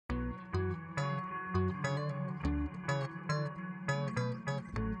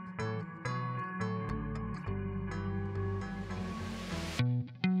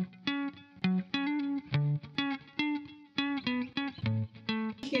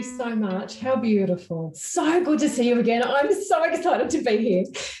Thank you so much. How beautiful. So good to see you again. I'm so excited to be here.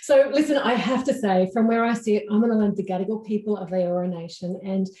 So listen, I have to say, from where I sit, I'm one of the Gadigal people of the Eora Nation,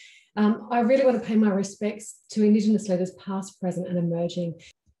 and I really want to pay my respects to Indigenous leaders past, present and emerging.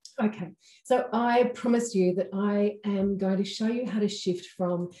 Okay, so I promised you that I am going to show you how to shift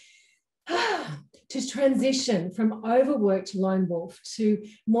from to transition from overworked lone wolf to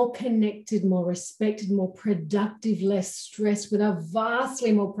more connected, more respected, more productive, less stressed, with a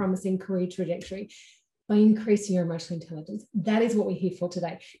vastly more promising career trajectory by increasing your emotional intelligence. That is what we're here for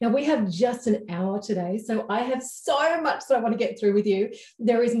today. Now, we have just an hour today, so I have so much that I want to get through with you.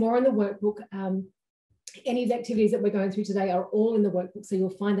 There is more in the workbook. Any of the activities that we're going through today are all in the workbook, so you'll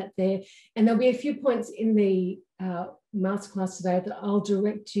find that there. And there'll be a few points in the masterclass today that I'll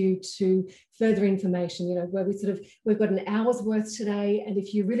direct you to further information, you know, where we've got an hour's worth today. And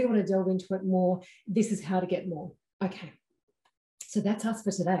if you really want to delve into it more, this is how to get more. Okay. So that's us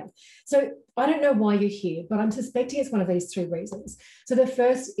for today. So I don't know why you're here, but I'm suspecting it's one of these three reasons. So the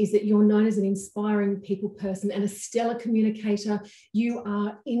first is that you're known as an inspiring people person and a stellar communicator. You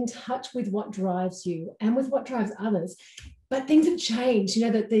are in touch with what drives you and with what drives others. But things have changed, you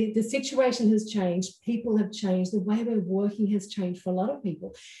know, that the situation has changed, people have changed, the way we're working has changed for a lot of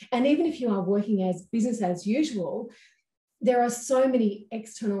people. And even if you are working as business as usual, there are so many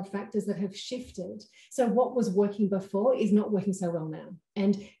external factors that have shifted. So what was working before is not working so well now.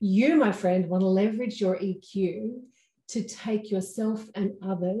 And you, my friend, want to leverage your EQ to take yourself and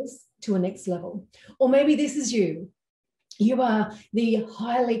others to a next level. Or maybe this is you. You are the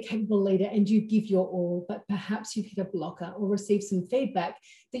highly capable leader and you give your all, but perhaps you've hit a blocker or received some feedback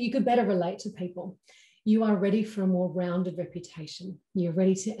that you could better relate to people. You are ready for a more rounded reputation. You're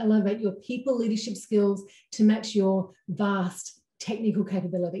ready to elevate your people leadership skills to match your vast technical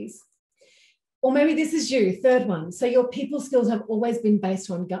capabilities. Or maybe this is you, third one. So your people skills have always been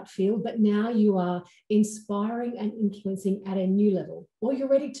based on gut feel, but now you are inspiring and influencing at a new level, or you're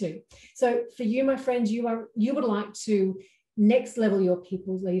ready to. So for you, my friends, you would like to next level your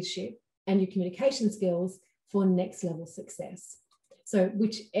people's leadership and your communication skills for next level success. So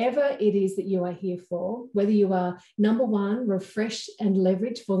whichever it is that you are here for, whether you are number one, refresh and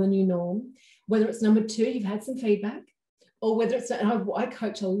leverage for the new norm, whether it's number two, you've had some feedback, or whether it's, and I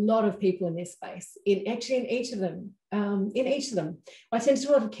coach a lot of people in this space, in each of them. I tend to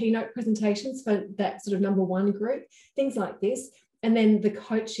do a lot of keynote presentations for that sort of number one group, things like this. And then the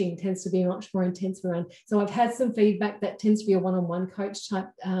coaching tends to be much more intense around. So I've had some feedback that tends to be a one-on-one coach type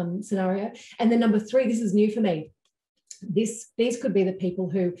scenario. And then number three, this is new for me. These could be the people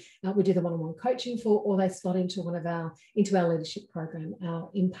who we do the one-on-one coaching for, or they slot into our leadership program, our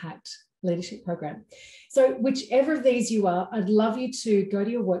impact leadership program. So whichever of these you are, I'd love you to go to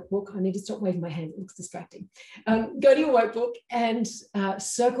your workbook. I need to stop waving my hand, it looks distracting. Go to your workbook and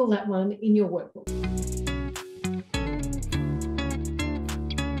circle that one in your workbook.